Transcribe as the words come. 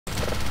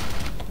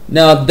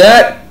Now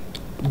that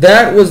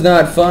was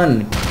not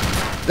fun.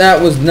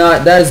 That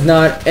is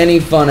not any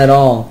fun at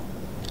all.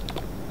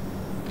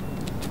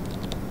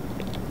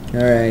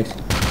 Alright.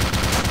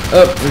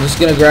 Oh, I'm just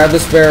gonna grab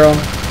this barrel.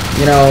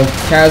 You know,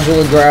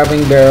 casually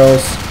grabbing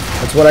barrels.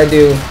 That's what I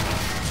do.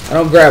 I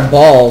don't grab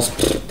balls.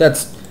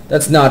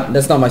 That's not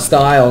my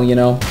style, you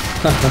know.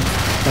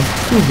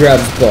 Who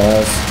grabs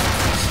balls?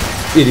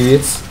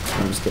 Idiots.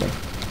 I'm just kidding.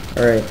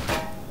 Alright.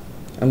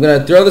 I'm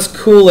gonna throw this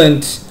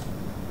coolant.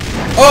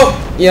 Oh!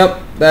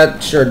 Yep,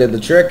 that sure did the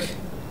trick.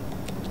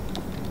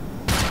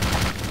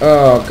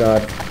 Oh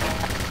god.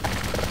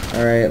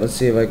 Alright, let's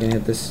see if I can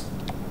hit this.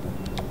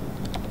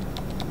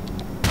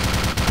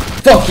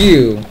 Fuck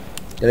you!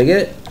 Did I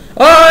get it?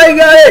 Oh, I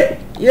got it!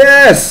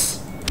 Yes!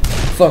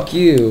 Fuck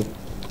you.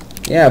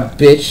 Yeah,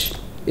 bitches.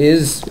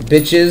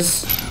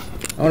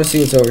 I want to see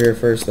what's over here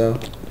first, though.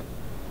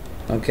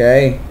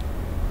 Okay.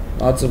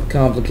 Lots of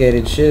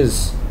complicated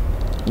shiz.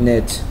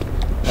 Knit.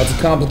 Lots of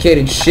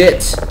complicated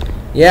shit.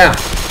 Yeah.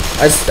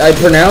 I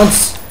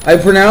pronounce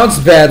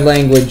bad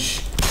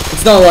language.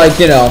 It's not like,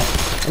 you know,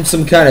 I'm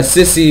some kind of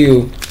sissy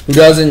who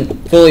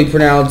doesn't fully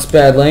pronounce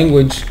bad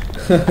language.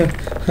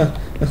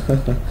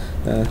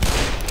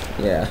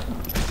 Yeah.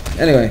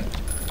 Anyway.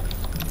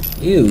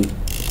 Ew.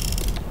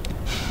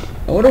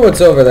 I wonder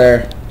what's over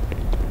there.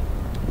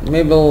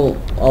 Maybe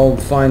I'll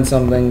find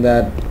something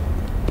that...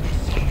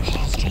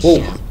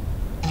 Whoa.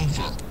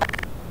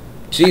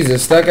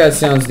 Jesus, that guy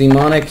sounds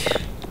demonic.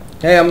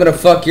 Hey, I'm gonna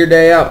fuck your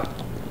day up.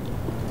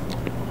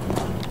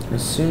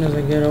 As soon as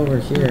I get over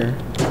here.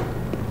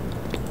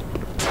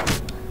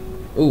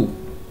 Ooh.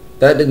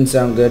 That didn't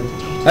sound good.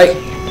 Hey!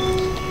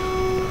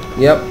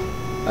 Yep.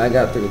 I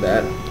got through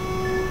that.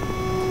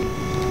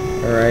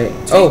 Alright.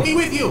 Oh! Take me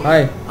with you.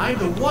 Hi. I'm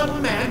the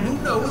one man who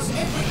knows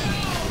everything.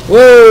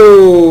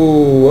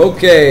 Whoa!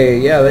 Okay,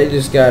 yeah, they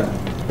just got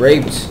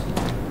raped.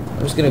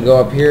 I'm just gonna go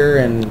up here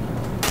and...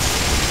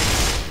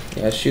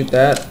 Yeah, shoot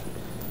that.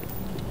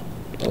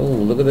 Oh,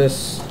 look at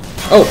this.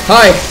 Oh,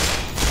 hi!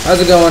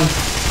 How's it going?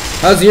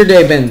 How's your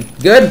day been?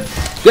 Good?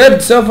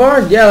 Good so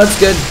far? Yeah, that's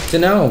good to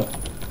know.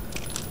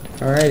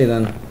 Alrighty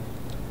then.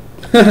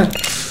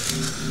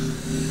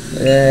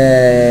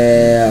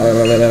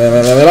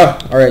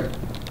 Alright.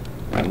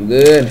 I'm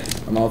good.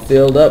 I'm all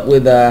filled up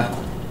with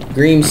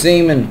green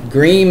semen.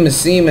 Green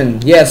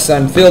semen. Yes,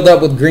 I'm filled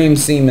up with green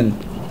semen.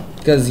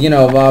 Because, you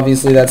know,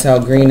 obviously that's how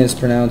green is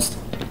pronounced.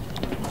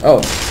 Oh,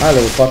 hi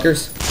little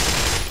fuckers.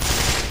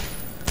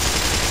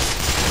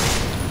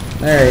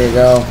 There you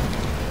go.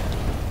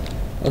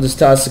 I'll just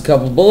toss a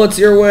couple bullets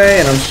your way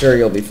and I'm sure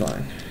you'll be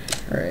fine.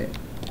 Alright.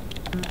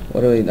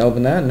 What do we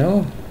open that?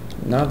 No.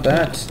 Not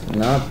that.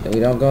 We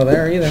don't go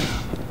there either.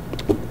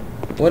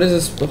 What is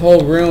this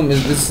whole room?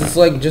 Is this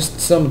like just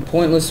some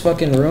pointless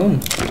fucking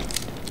room?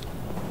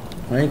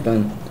 Alright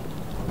then.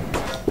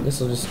 I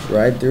guess I'll just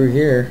ride through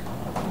here.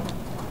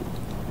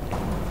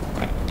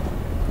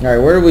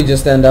 Alright, where did we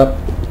just end up?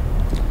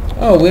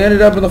 Oh, we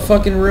ended up in the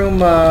fucking room,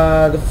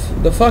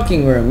 the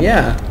fucking room,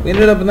 yeah. We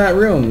ended up in that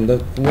room,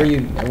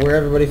 where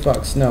everybody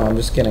fucks. No, I'm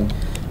just kidding.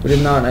 We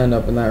did not end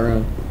up in that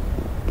room.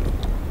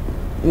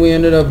 We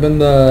ended up in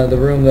the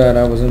room that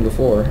I was in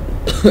before.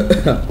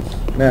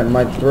 Man,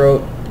 my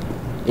throat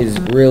is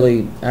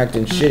really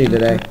acting shitty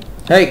today.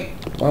 Hey,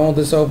 why won't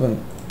this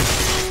open?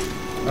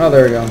 Oh,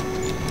 there we go.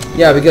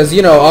 Yeah, because,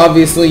 you know,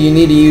 obviously you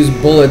need to use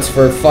bullets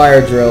for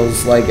fire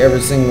drills, like, every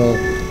single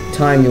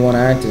time you want to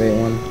activate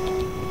one.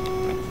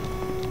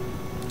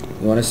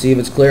 You want to see if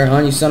it's clear, huh,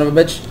 you son of a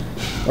bitch?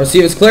 Want to see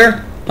if it's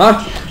clear?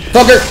 Huh?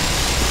 Fucker!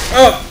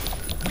 Oh!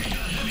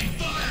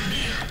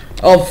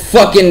 I'll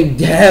fucking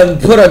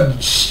put a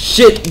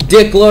shit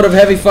dick load of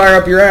heavy fire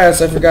up your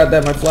ass. I forgot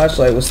that my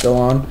flashlight was still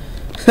on.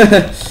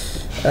 Where's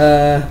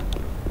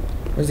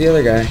the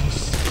other guy?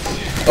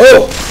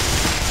 Oh!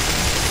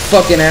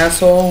 Fucking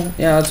asshole.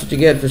 Yeah, that's what you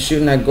get for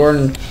shooting at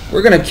Gordon.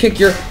 We're gonna kick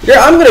your...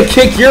 I'm gonna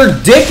kick your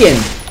dick in!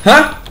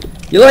 Huh?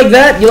 You like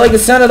that? You like the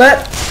sound of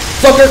that?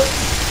 Fucker!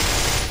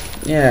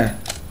 Yeah.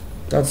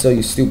 Thought so,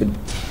 you stupid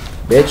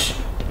bitch.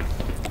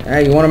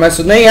 Hey, you wanna mess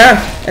with me, huh?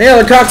 Any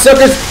other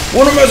cocksuckers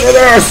wanna mess with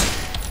us?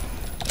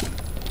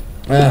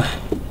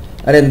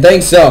 I didn't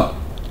think so.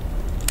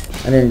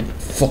 I didn't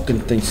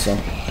fucking think so.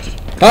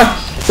 Huh?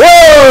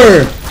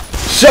 Whoa!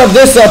 Shove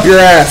this up your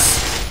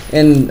ass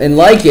and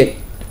like it.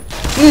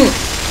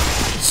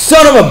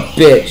 Son of a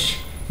bitch.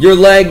 Your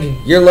leg.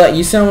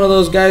 You sound one of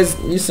those guys.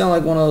 You sound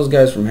like one of those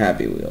guys from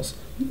Happy Wheels.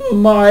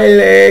 My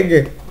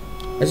leg.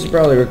 I should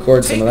probably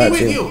record some of that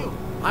too. You.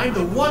 I'm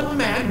the one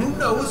man who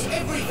knows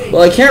everything.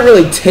 Well, I can't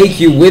really take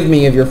you with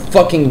me if you're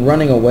fucking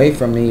running away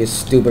from me, you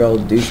stupid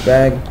old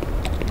douchebag.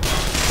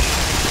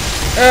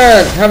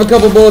 Have a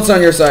couple bullets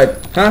on your side,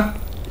 huh?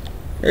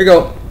 Here you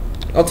go.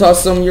 I'll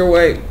toss some your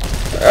way.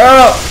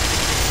 Oh!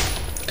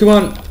 Come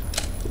on.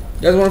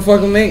 You guys wanna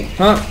fuck with me,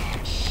 huh?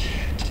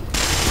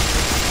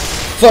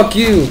 Fuck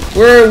you.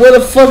 Where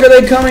the fuck are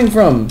they coming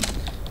from?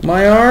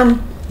 My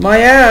arm? My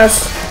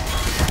ass?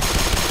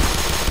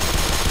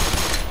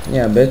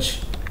 Yeah,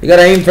 bitch. You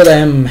gotta aim for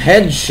them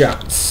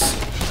headshots.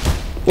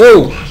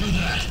 Whoa!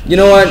 You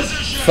know what?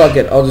 Fuck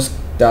it, I'll just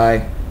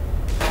die.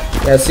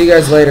 Yeah, see you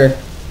guys later.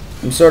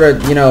 I'm sort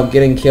of, you know,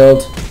 getting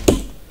killed.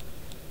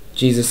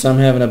 Jesus, I'm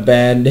having a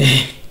bad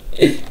day.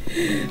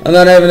 I'm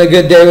not having a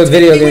good day with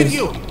video games.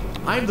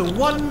 I'm the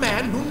one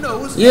man who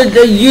knows.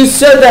 You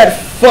said that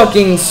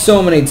fucking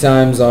so many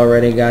times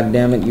already, god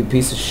damn it, you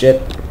piece of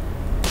shit.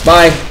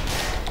 Bye.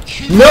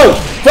 No!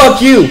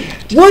 Fuck you!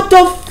 What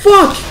the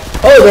fuck?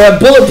 Oh, they have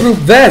bulletproof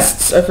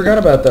vests. I forgot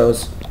about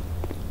those.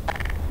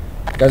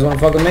 You guys wanna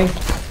fuck with me?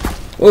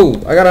 Ooh,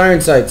 I got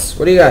iron sights.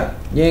 What do you got?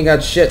 You ain't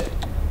got shit,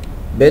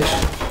 bitch.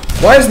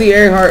 Why is the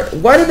AI hard?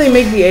 Why did they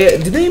make the AI?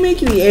 Did they make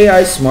the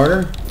AI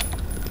smarter?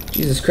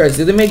 Jesus Christ!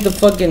 Did they make the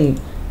fucking?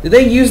 Did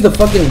they use the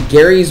fucking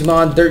Gary's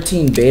Mod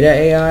 13 beta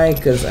AI?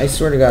 Because I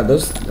swear to God,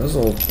 those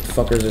little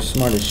fuckers are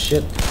smart as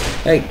shit.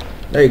 Hey,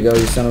 there you go,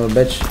 you son of a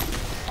bitch.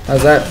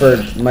 How's that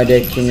for my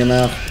dick in your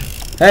mouth?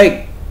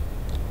 Hey.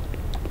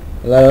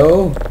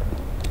 Hello.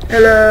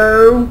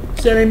 Hello.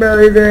 Is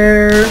anybody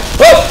there?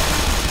 Oh!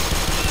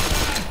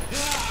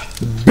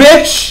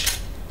 Bitch!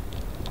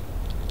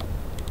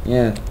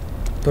 Yeah.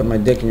 Put my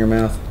dick in your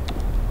mouth.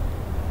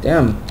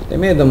 Damn, they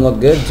made them look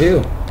good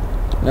too.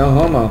 No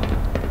homo.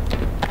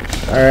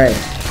 Alright.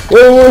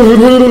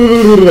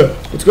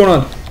 What's going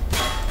on?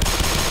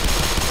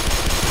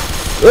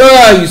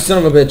 Ah, you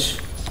son of a bitch.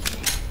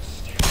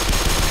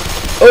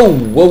 Oh,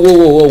 whoa, whoa,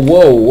 whoa,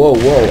 whoa, whoa, whoa,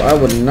 whoa. I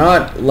would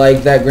not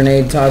like that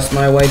grenade tossed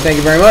my way. Thank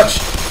you very much.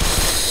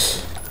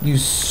 You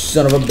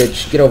son of a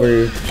bitch. Get over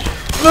here.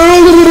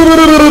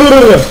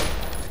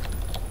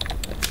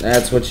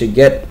 That's what you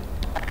get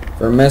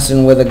for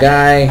messing with a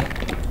guy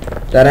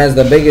that has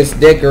the biggest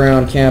dick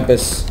around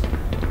campus.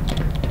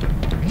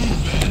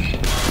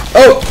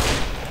 Oh!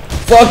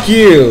 Fuck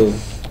you!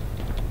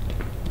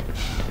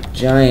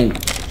 Giant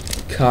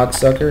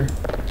cocksucker.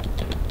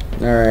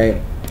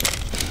 Alright.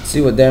 Let's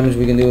see what damage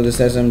we can do with this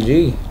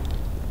SMG.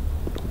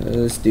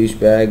 This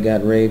douchebag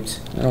got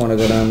raped. I don't want to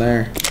go down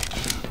there.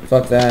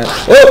 Fuck that.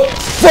 Oh!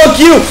 Fuck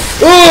you!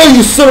 Oh,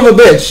 you son of a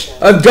bitch!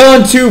 I've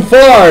gone too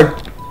far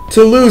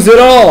to lose it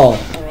all.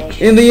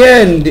 In the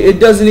end, it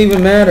doesn't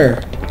even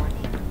matter.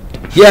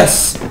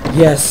 Yes,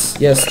 yes,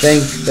 yes.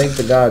 Thank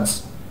the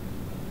gods.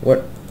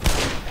 What,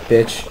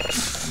 bitch?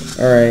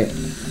 All right.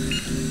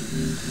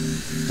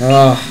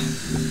 Ah,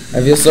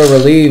 I feel so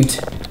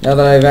relieved now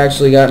that I've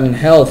actually gotten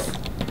health.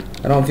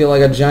 I don't feel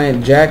like a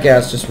giant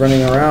jackass just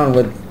running around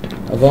with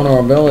a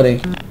vulnerability.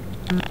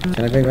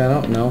 Can I pick that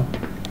up? No.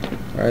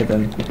 All right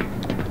then.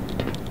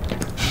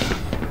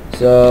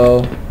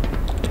 So,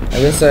 I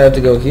guess I have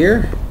to go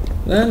here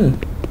then.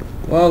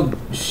 Well,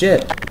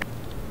 shit.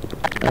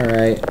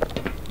 Alright.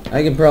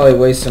 I can probably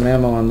waste some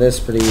ammo on this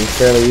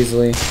fairly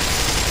easily.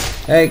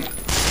 Hey.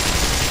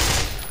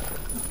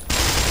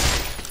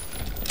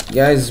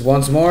 Guys,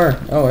 once more.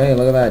 Oh, hey,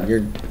 look at that.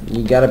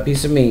 You got a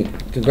piece of meat.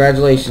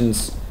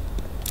 Congratulations.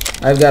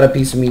 I've got a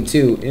piece of meat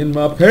too. In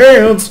my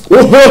pants.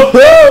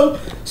 Whoa-ho-ho!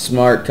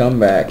 Smart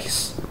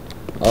comebacks.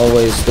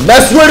 Always the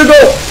best way to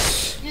go.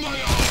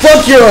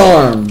 Fuck your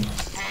arm.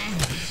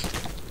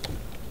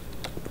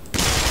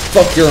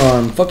 Fuck your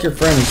arm. Fuck your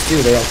friends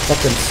too. They all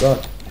fucking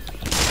suck.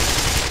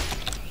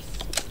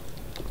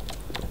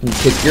 And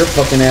kick your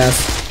fucking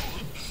ass.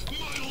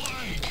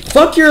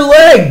 Fuck your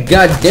leg.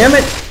 God damn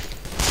it.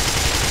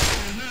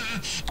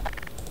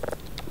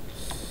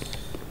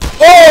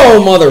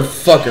 Oh,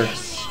 motherfucker.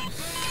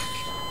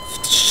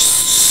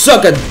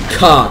 Suck a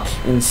cock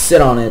and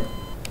sit on it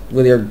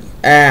with your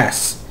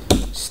ass.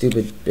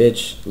 Stupid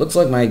bitch. Looks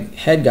like my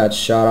head got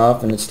shot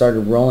off and it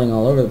started rolling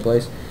all over the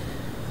place.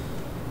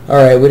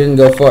 Alright, we didn't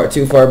go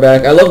too far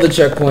back. I love the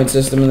checkpoint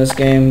system in this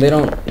game. They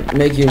don't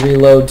make you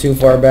reload too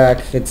far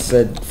back. It's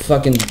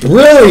fucking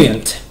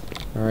brilliant!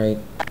 Alright.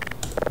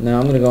 Now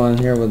I'm gonna go in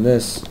here with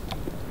this.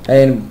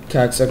 Hey,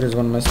 cocksuckers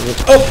wanna mess with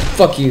it. Oh,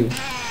 fuck you!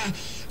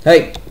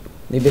 Hey,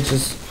 you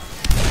bitches.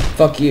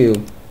 Fuck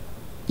you.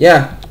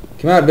 Yeah,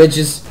 come out,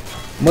 bitches.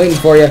 I'm waiting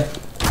for you.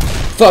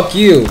 Fuck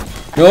you.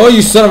 No,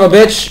 you son of a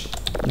bitch!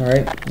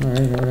 Alright,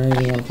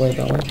 alright. You wanna play it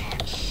that way?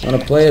 You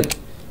wanna play it?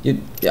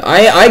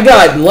 I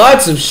got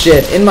lots of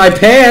shit in my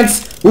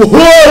pants. Hey,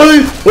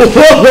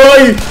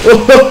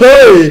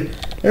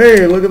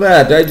 look at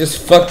that. I just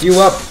fucked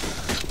you up.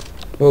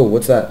 Whoa,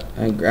 what's that?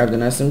 I grabbed an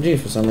SMG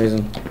for some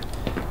reason.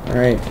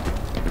 Alright.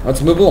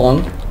 Let's move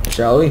along,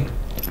 shall we?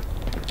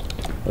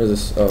 What is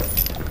this? Oh.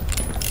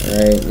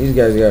 Alright, these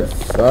guys got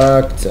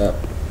fucked up.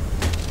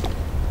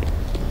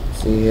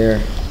 Let's see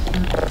here.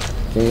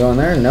 Can we go in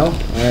there? No?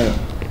 Alright.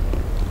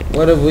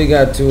 What have we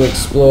got to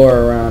explore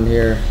around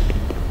here?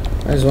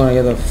 I just want to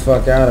get the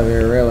fuck out of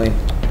here, really.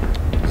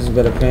 This is a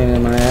bit of pain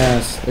in my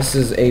ass. This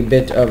is a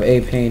bit of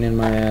a pain in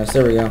my ass.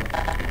 There we go.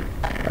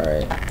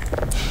 Alright.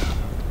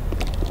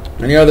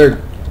 Any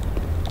other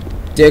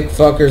dick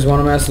fuckers want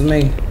to mess with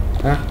me?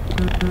 Huh?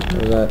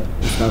 What is that?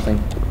 It's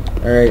nothing.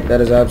 Alright, that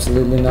is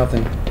absolutely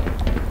nothing.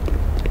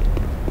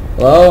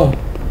 Hello?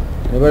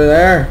 Anybody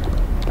there?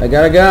 I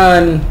got a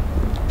gun.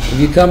 If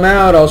you come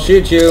out, I'll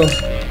shoot you.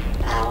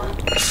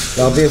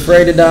 Don't be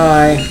afraid to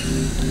die.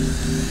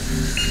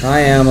 I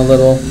am a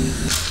little.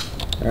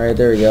 Alright,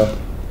 there we go.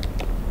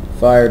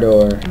 Fire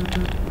door.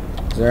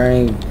 Is there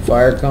any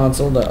fire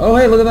console? Oh,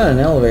 hey, look at that, an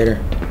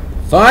elevator.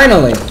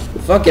 Finally!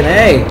 Fucking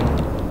A!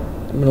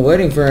 I've been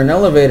waiting for an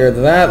elevator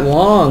that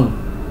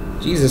long.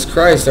 Jesus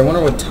Christ, I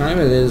wonder what time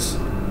it is.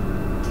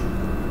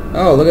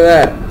 Oh, look at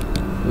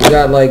that. We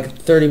got like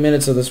 30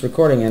 minutes of this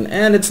recording in,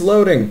 and it's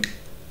loading.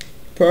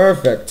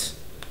 Perfect.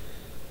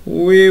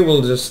 We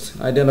will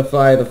just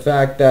identify the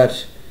fact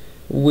that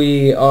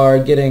we are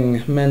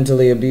getting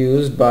mentally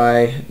abused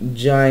by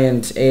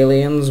giant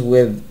aliens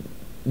with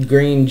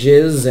green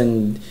jizz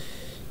and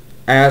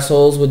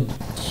assholes with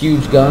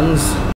huge guns.